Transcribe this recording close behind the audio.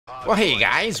Well, hey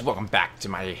guys, welcome back to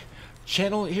my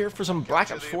channel here for some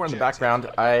Black Ops 4 in the background.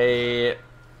 I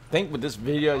think with this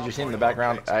video, as you're seeing in the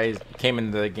background, I came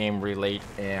into the game really late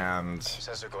and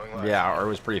yeah, or it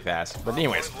was pretty fast. But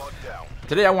anyways,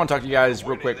 today I want to talk to you guys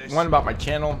real quick. One, about my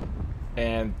channel,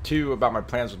 and two, about my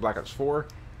plans with Black Ops 4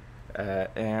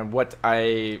 and what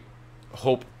I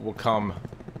hope will come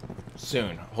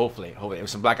soon. Hopefully, with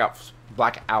some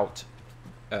Blackout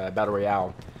Battle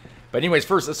Royale. But anyways,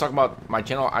 first let's talk about my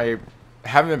channel. I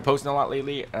haven't been posting a lot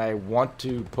lately, and I want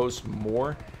to post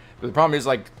more. But the problem is,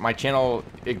 like, my channel,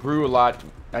 it grew a lot.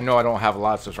 I know I don't have a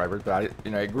lot of subscribers, but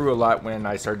it grew a lot when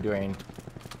I started doing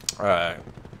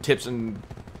tips and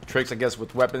tricks, I guess,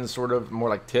 with weapons, sort of more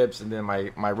like tips, and then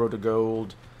my Road to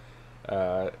Gold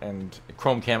and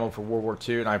Chrome Camo for World War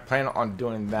II, and I plan on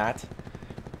doing that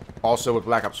also with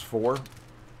Black Ops 4.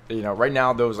 You know, right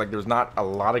now there's not a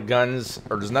lot of guns,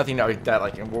 or there's nothing like that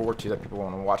like in World War II that people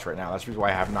want to watch right now. That's the reason why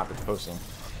I have not been posting,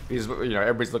 because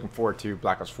everybody's looking forward to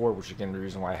Black Ops 4, which is again the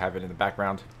reason why I have it in the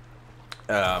background.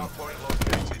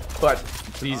 But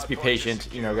please be patient,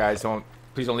 guys.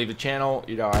 Please don't leave the channel.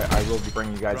 I will be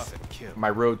bringing you guys my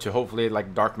road to hopefully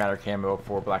like dark matter camo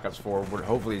for Black Ops 4, with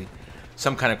hopefully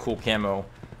some kind of cool camo.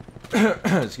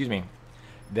 Excuse me,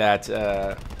 that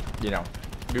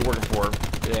be working for,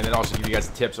 and then also give you guys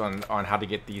tips on how to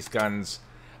get these guns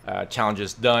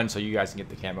challenges done, so you guys can get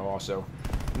the camo also.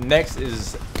 Next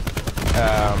is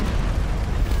I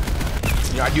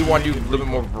do want to do a little bit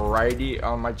more variety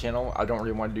on my channel. I don't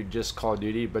really want to do just Call of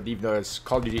Duty, but even though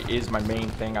Call of Duty is my main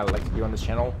thing I like to do on this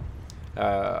channel,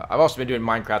 I've also been doing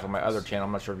Minecraft on my other channel.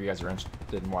 I'm not sure if you guys are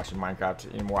interested in watching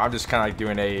Minecraft anymore. I'm just kind of like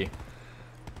doing a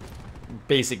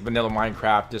basic vanilla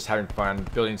Minecraft, just having fun,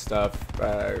 building stuff,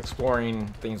 exploring,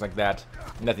 things like that.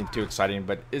 Nothing too exciting,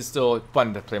 but it's still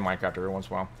fun to play Minecraft every once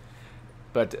in a while.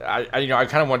 But I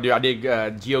kind of want to do, I did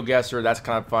GeoGuessr, that's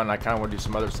kind of fun. I kind of want to do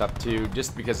some other stuff too,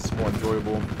 just because it's more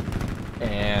enjoyable.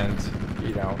 And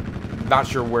not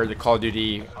sure where the Call of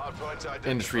Duty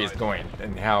industry is going,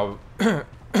 and how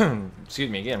excuse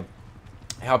me again,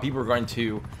 how people are going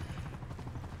to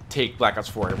take Black Ops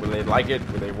 4. Will they like it?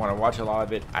 Will they want to watch a lot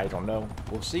of it? I don't know.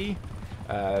 We'll see.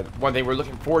 One thing we're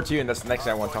looking forward to, and that's the next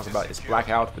thing I want to talk about, is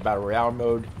Blackout, the Battle Royale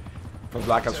mode from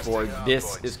Black Ops 4.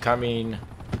 This is coming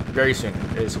very soon.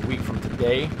 It's a week from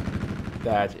today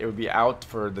that it will be out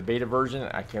for the beta version.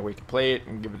 I can't wait to play it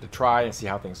and give it a try and see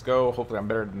how things go. Hopefully I'm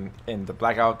better in the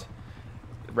Blackout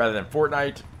rather than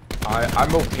Fortnite.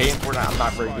 I'm okay in Fortnite. I'm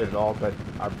not very good at all, but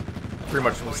I pretty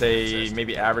much would say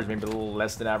maybe average, maybe a little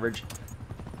less than average.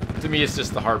 To me, it's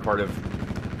just the hard part of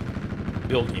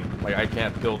building. Like, I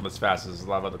can't build as fast as a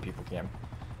lot of other people can.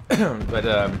 but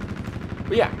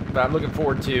yeah, I'm looking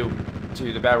forward to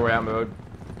the Battle Royale mode.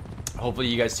 Hopefully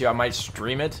you guys see. I might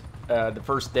stream it the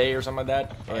first day or something like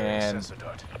that,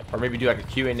 or maybe do like a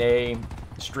Q&A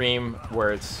stream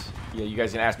where it's you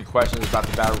guys can ask me questions about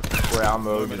the Battle Royale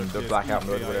mode and the Blackout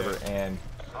mode or whatever, and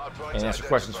answer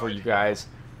questions for you guys.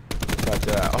 But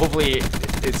hopefully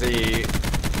it's a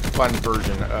fun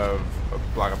version of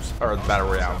Black Ops, or the Battle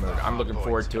Royale mode. I'm looking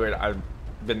forward to it. I've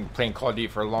been playing Call of Duty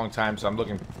for a long time, so I'm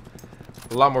looking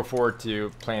a lot more forward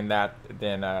to playing that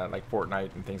than like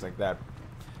Fortnite and things like that.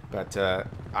 But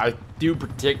I do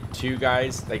predict too,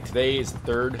 guys, like today is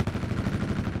 3rd,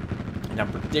 and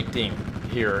I'm predicting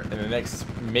here in the next,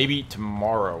 maybe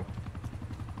tomorrow,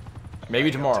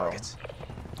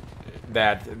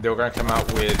 that they're going to come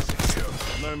out with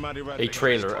a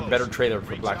trailer, a better trailer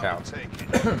for Blackout.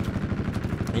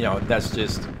 That's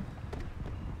just,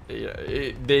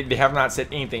 they have not said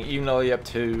anything, even though up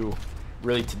to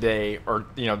really today, or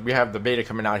we have the beta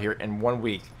coming out here in 1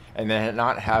 week, and they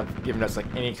not have given us like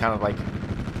any kind of like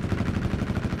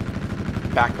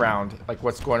background, like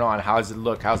what's going on, how does it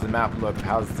look, how's the map look,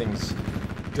 how does things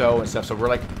go and stuff. So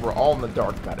we're all in the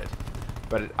dark about it.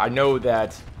 But I know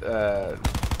that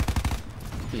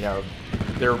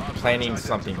they're planning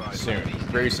something soon,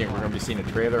 very soon. We're going to be seeing a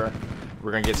trailer.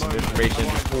 We're going to get some information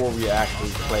before we actually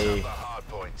play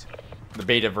the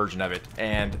beta version of it.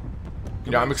 And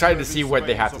I'm excited to see what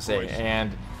they have to say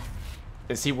and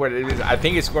see what it is. I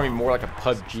think it's going to be more like a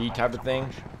PUBG type of thing.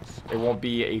 It won't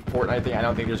be a Fortnite thing. I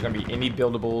don't think there's going to be any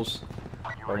buildables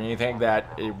or anything like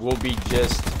that. It will be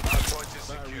just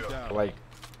like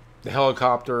the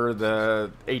helicopter,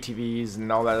 the ATVs,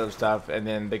 and all that other stuff, and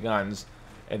then the guns,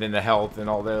 and then the health and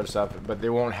all the other stuff. But they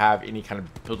won't have any kind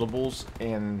of buildables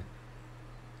in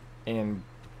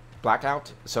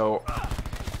Blackout. So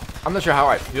I'm not sure how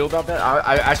I feel about that.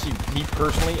 I actually, me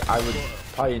personally, I would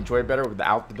probably enjoy it better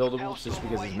without the buildables, just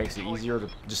because it makes it easier to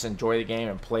just enjoy the game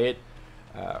and play it.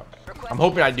 I'm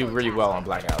hoping I do really well on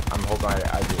Blackout. I'm hoping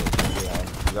I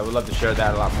do. because I would love to share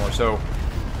that a lot more. So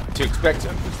to expect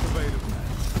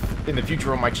in the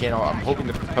future on my channel, I'm hoping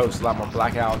to post a lot more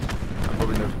Blackout. I'm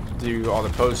hoping to do all the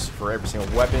posts for every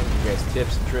single weapon, you guys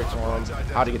tips and tricks on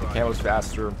how to get the camos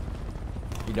faster.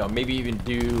 You know, maybe even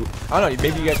do, I don't know,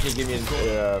 maybe you guys can give me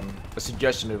a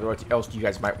suggestion of what else you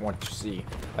guys might want to see.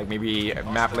 Like maybe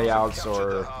map layouts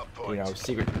or, you know,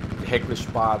 secret heckler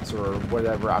spots or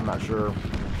whatever, I'm not sure.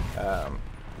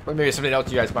 But maybe something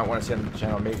else you guys might want to see on the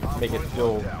channel, make it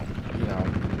feel, you know,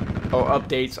 oh,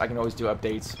 updates, I can always do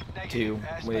updates too,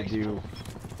 when they do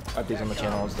updates on the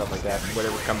channel and stuff like that,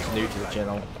 whatever comes new to the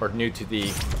channel, or new to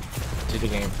the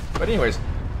game. But anyways,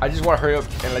 I just want to hurry up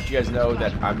and let you guys know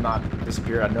that I'm not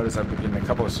disappeared. I noticed I've been getting a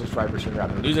couple of subscribers here and there.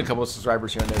 I've been losing a couple of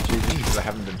subscribers here and there too, just because I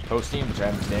haven't been posting, which I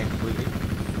understand completely.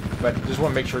 But just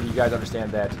want to make sure you guys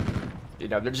understand that, you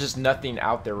know, there's just nothing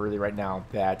out there really right now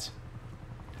that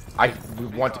I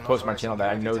want to post on my channel that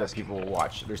I know that people will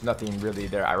watch. There's nothing really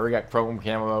there. I already got Chrome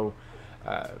Camo.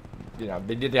 You know,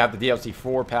 they did have the DLC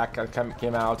 4 pack that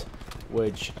came out,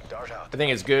 which I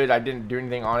think is good. I didn't do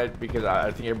anything on it because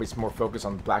I think everybody's more focused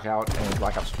on Blackout and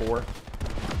Black Ops 4.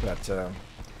 But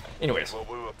anyways,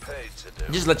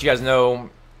 just let you guys know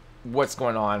what's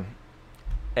going on.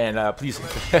 And please,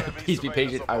 please be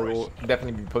patient. I will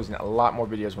definitely be posting a lot more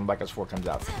videos when Black Ops 4 comes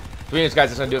out. So anyways, guys,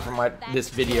 that's going to do it for this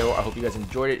video. I hope you guys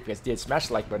enjoyed it. If you guys did, smash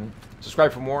the like button,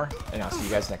 subscribe for more, and I'll see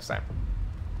you guys next time.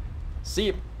 See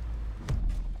you.